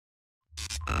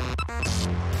So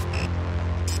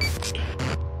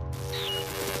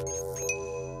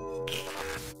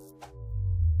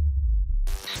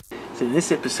in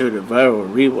this episode of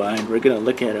Viral Rewind, we're going to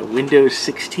look at a Windows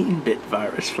 16-bit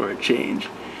virus for a change.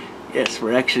 Yes,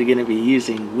 we're actually going to be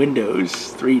using Windows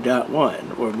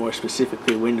 3.1, or more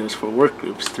specifically Windows for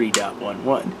Workgroups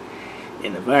 3.11.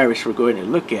 And the virus we're going to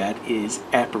look at is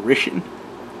Apparition.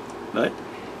 But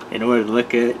in order to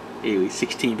look at a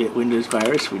 16-bit Windows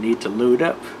virus, we need to load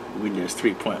up Windows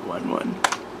 3.11.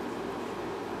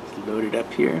 Let's load it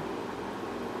up here.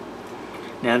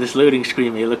 Now this loading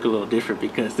screen may look a little different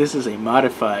because this is a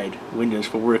modified Windows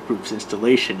for Workgroups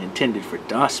installation intended for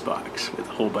DOSBox with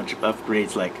a whole bunch of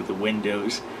upgrades like the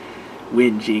Windows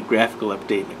Win.ini graphical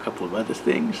update and a couple of other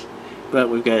things. But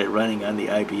we've got it running on the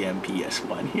IBM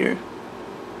PS1 here.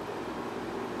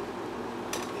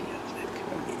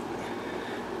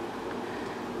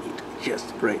 Need to adjust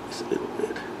the brightness a little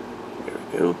bit. There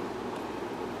we go.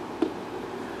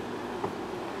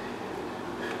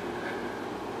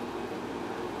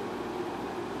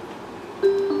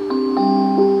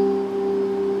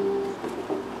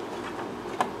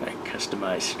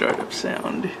 Customize startup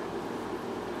sound.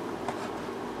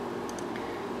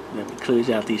 And then we close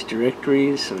out these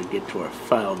directories so we get to our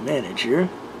file manager.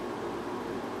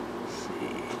 Let's see, I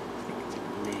think it's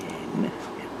main. Yeah,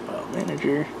 file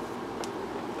manager.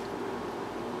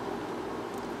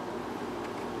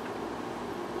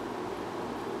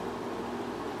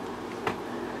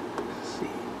 Let's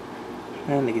see,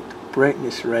 trying to get the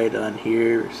brightness right on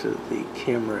here so that the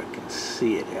camera can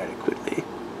see it adequately.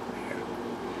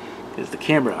 Because the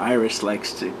camera iris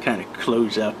likes to kind of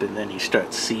close up and then you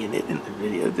start seeing it in the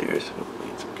video there, so hopefully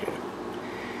it's okay.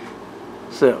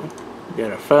 So, we've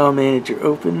got our file manager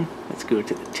open. Let's go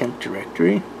to the temp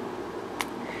directory.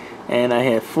 And I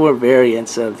have 4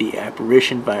 variants of the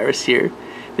Apparition virus here.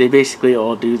 They basically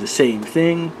all do the same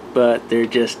thing, but they're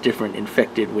just different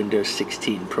infected Windows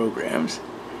 16 programs.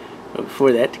 But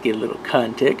before that, to get a little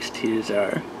context, here's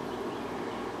our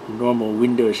normal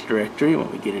Windows directory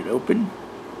when we get it open.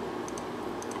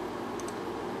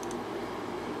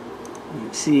 You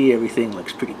can see everything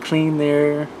looks pretty clean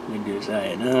there.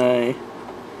 Windows.ini.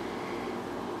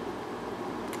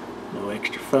 No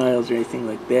extra files or anything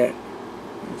like that.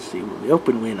 Let's see, when we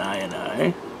open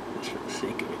Win.ini, just for the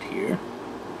sake of it here.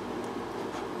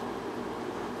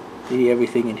 See,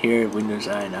 everything in here,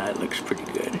 Windows.ini looks pretty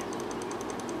good.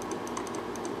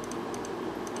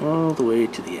 All the way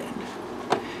to the end.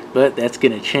 But that's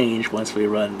going to change once we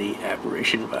run the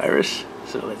Apparition virus.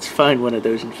 So let's find one of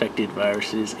those infected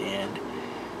viruses and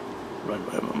run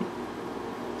one of them.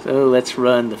 So let's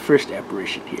run the first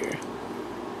Apparition here.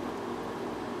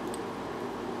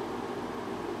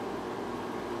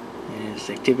 There's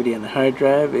activity on the hard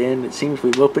drive, and it seems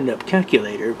we've opened up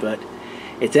Calculator, but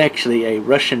it's actually a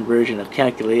Russian version of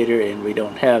Calculator, and we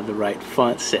don't have the right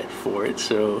font set for it,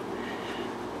 so it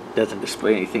doesn't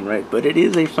display anything right. But it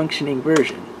is a functioning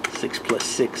version. 6 plus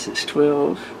 6 is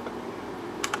 12.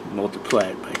 Multiply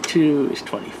it by 2 is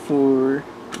 24.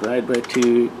 Divide by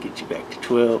 2 gets you back to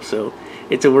 12. So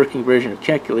it's a working version of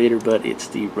Calculator, but it's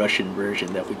the Russian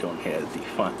version that we don't have the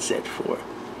font set for.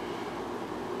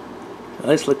 Now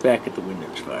let's look back at the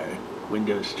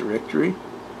Windows directory.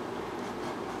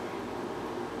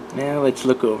 Now let's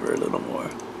look over a little more.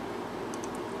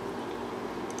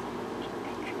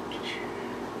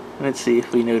 Let's see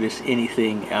if we notice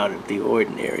anything out of the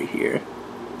ordinary here.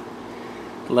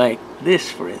 Like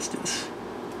this, for instance.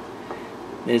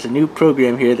 There's a new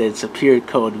program here that's appeared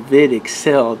called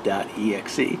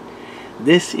VIDACCEL.EXE.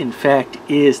 This, in fact,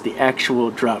 is the actual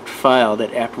dropped file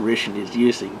that Apparition is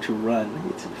using to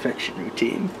run its infection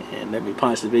routine. And let me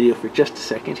pause the video for just a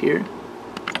second here.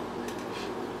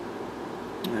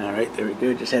 Alright, there we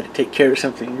go. Just had to take care of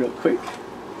something real quick.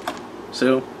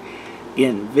 So,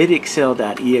 again,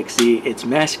 VIDACCEL.EXE, it's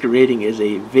masquerading as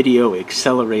a video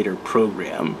accelerator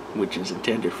program, which is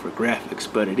intended for graphics,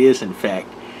 but it is, in fact,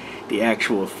 the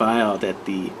actual file that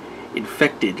the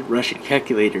infected Russian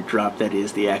calculator dropped, that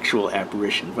is the actual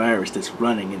Apparition virus that's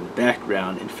running in the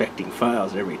background, infecting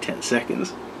files every 10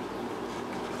 seconds.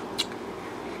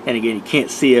 And again, you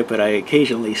can't see it, but I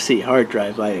occasionally see hard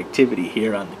drive light activity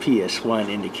here on the PS1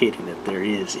 indicating that there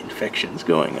is infections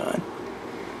going on.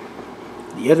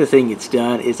 The other thing it's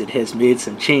done is it has made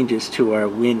some changes to our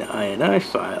Win.ini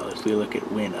file. If we look at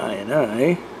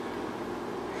Win.ini,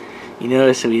 you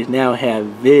notice that we now have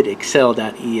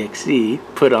VIDACCEL.EXE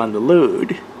put on the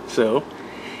load. So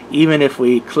even if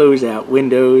we close out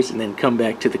Windows and then come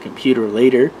back to the computer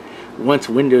later, once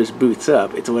Windows boots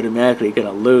up, it's automatically going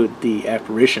to load the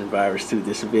Apparition virus through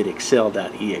this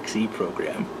VIDACCEL.EXE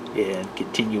program and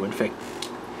continue infecting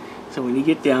So when you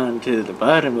get down to the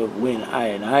bottom of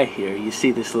Win.ini here, you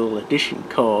see this little addition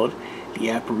called the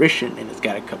apparition, and it's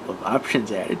got a couple of options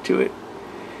added to it.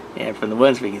 And from the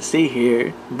ones we can see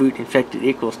here, boot infected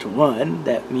equals to 1.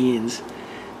 That means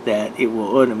that it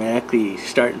will automatically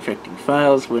start infecting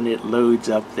files when it loads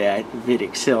up that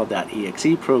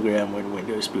VIDACCEL.EXE program when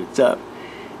Windows boots up.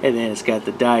 And then it's got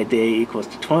the die day equals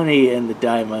to 20 and the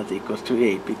die month equals to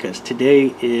 8, because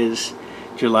today is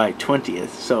July 20th,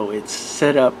 so it's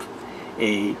set up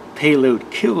a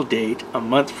payload kill date a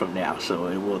month from now, so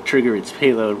it will trigger its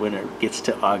payload when it gets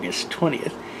to August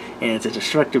 20th. And it's a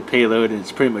destructive payload, and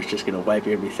it's pretty much just going to wipe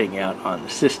everything out on the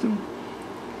system.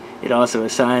 It also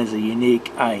assigns a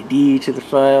unique ID to the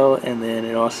file, and then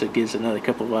it also gives another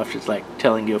couple of options like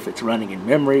telling you if it's running in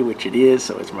memory, which it is,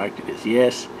 so it's marked it as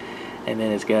yes. And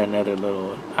then it's got another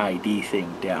little ID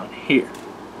thing down here.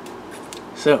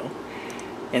 So,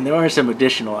 and there are some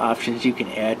additional options you can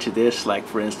add to this, like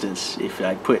for instance, if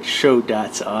I put show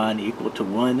dots on equal to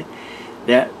 1,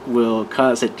 that will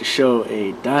cause it to show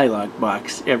a dialog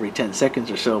box every 10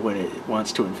 seconds or so when it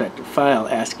wants to infect a file,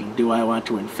 asking, do I want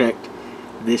to infect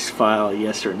this file,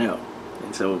 yes or no?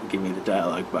 And so it will give me the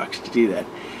dialog box to do that.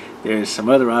 There's some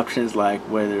other options like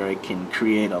whether I can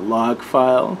create a log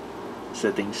file.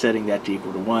 Setting that to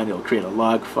equal to 1, it'll create a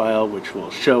log file which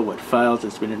will show what files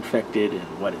it's been infected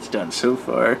and what it's done so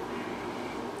far.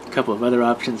 A couple of other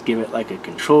options give it like a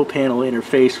control panel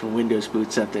interface when Windows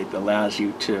boots up that allows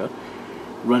you to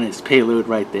run its payload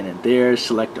right then and there,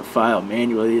 select a file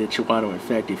manually that you want to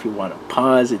infect if you want to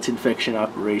pause its infection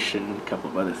operation, a couple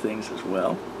of other things as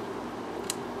well.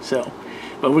 So,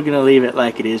 but we're going to leave it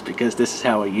like it is because this is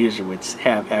how a user would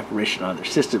have apparition on their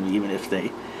system, even if they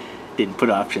didn't put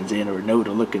options in or know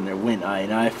to look in their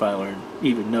Win.ini file or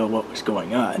even know what was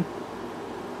going on.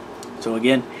 So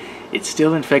again, it's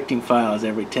still infecting files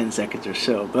every 10 seconds or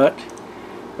so, but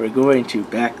we're going to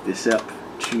back this up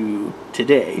to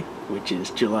today, which is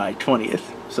July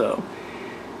 20th. So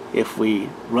if we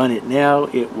run it now,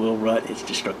 it will run its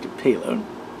destructive payload.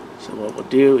 So what we'll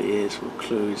do is we'll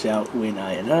close out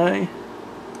Win.ini,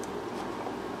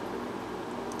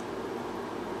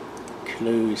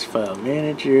 close File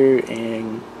Manager,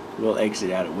 and we'll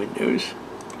exit out of Windows.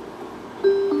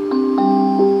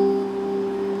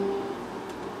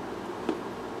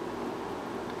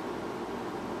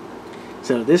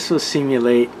 So this will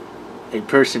simulate a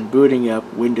person booting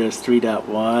up Windows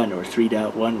 3.1 or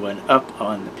 3.11 up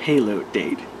on the payload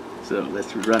date. So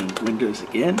let's run Windows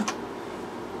again.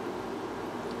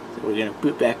 So we're going to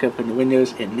boot back up into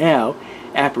Windows, and now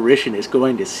Apparition is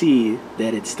going to see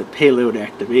that it's the payload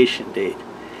activation date.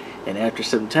 And after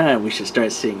some time we should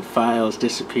start seeing files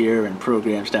disappear and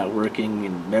programs not working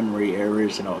and memory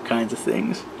errors and all kinds of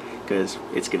things, because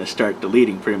it's going to start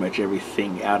deleting pretty much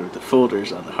everything out of the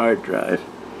folders on the hard drive.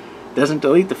 It doesn't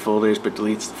delete the folders, but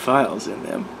deletes the files in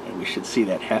them, and we should see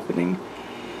that happening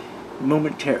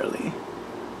momentarily.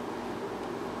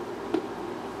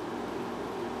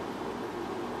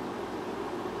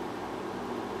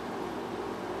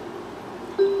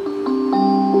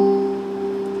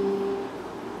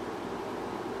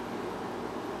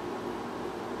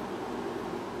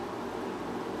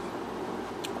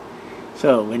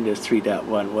 So Windows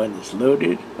 3.11 is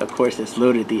loaded. Of course, it's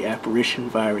loaded the Apparition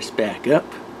virus back up.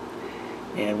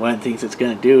 And one of the things it's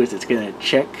going to do is it's going to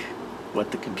check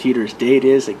what the computer's date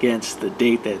is against the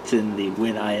date that's in the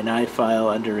Win.ini file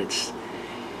under its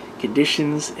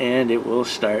conditions, and it will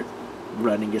start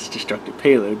running its destructive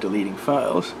payload, deleting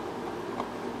files.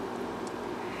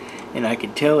 And I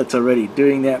can tell it's already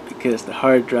doing that because the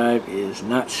hard drive is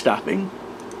not stopping.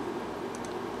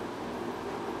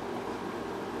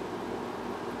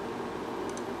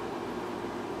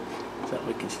 So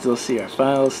we can still see our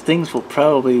files. Things will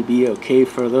probably be okay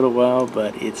for a little while,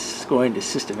 but it's going to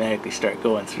systematically start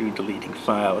going through deleting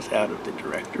files out of the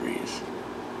directories.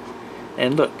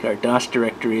 And look, our DOS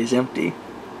directory is empty,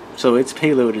 so its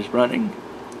payload is running.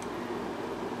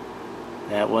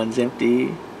 That one's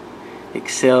empty.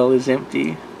 Excel is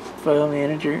empty. File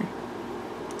Manager.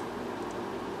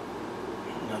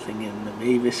 Nothing in the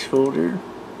Mavis folder.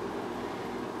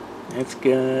 That's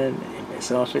gone.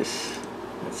 MS Office.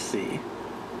 Let's see.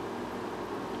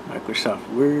 Microsoft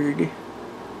Word.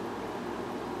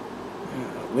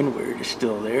 WinWord is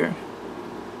still there.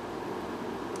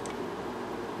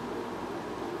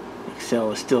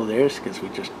 Excel is still there because we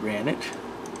just ran it.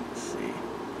 Let's see.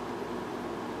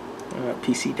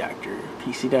 PC Doctor.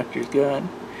 PC Doctor is gone.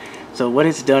 So what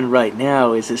it's done right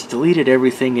now is it's deleted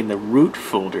everything in the root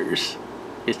folders.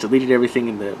 It's deleted everything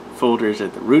in the folders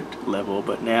at the root level,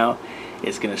 but now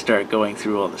it's going to start going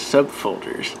through all the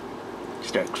subfolders,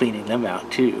 start cleaning them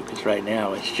out too, because right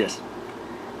now it's just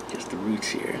just the roots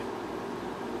here.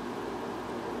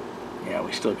 Yeah,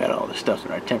 we still got all the stuff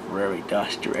in our temporary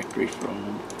DOS directory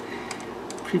from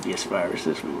previous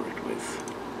viruses we worked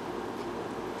with.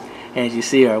 As you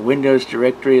see, our Windows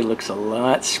directory looks a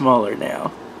lot smaller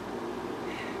now.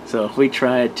 So if we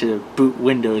try to boot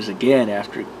Windows again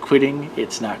after quitting,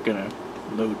 it's not going to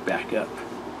load back up.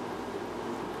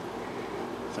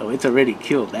 So it's already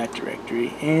killed that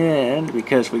directory, and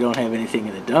because we don't have anything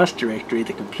in the DOS directory,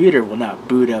 the computer will not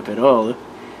boot up at all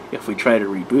if we try to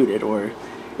reboot it or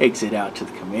exit out to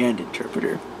the command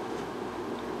interpreter.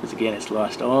 Because again, it's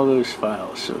lost all those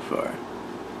files so far.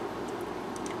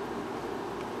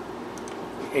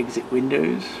 Exit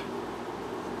Windows,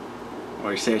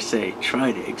 or say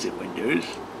try to exit Windows.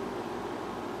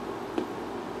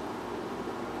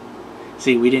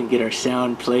 See, we didn't get our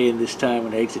sound playing this time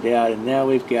when I exit out, and now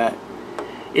we've got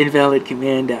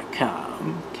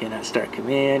invalidcommand.com. Cannot start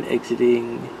command,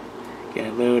 exiting,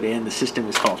 can load, and the system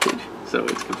is halted. So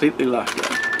it's completely locked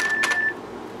up.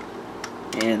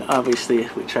 And obviously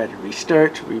if we try to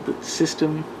restart, to reboot the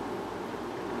system,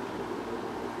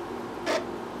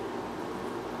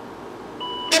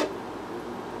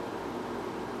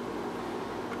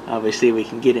 obviously we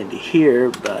can get into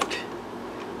here, but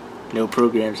no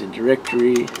programs in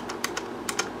directory,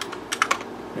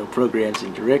 no programs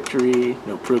in directory,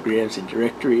 no programs in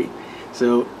directory.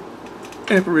 So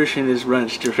Apparition has run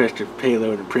its defective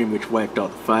payload and pretty much wiped all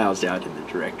the files out in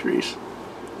the directories.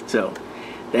 So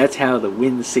that's how the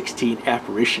Win16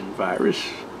 Apparition virus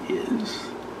is.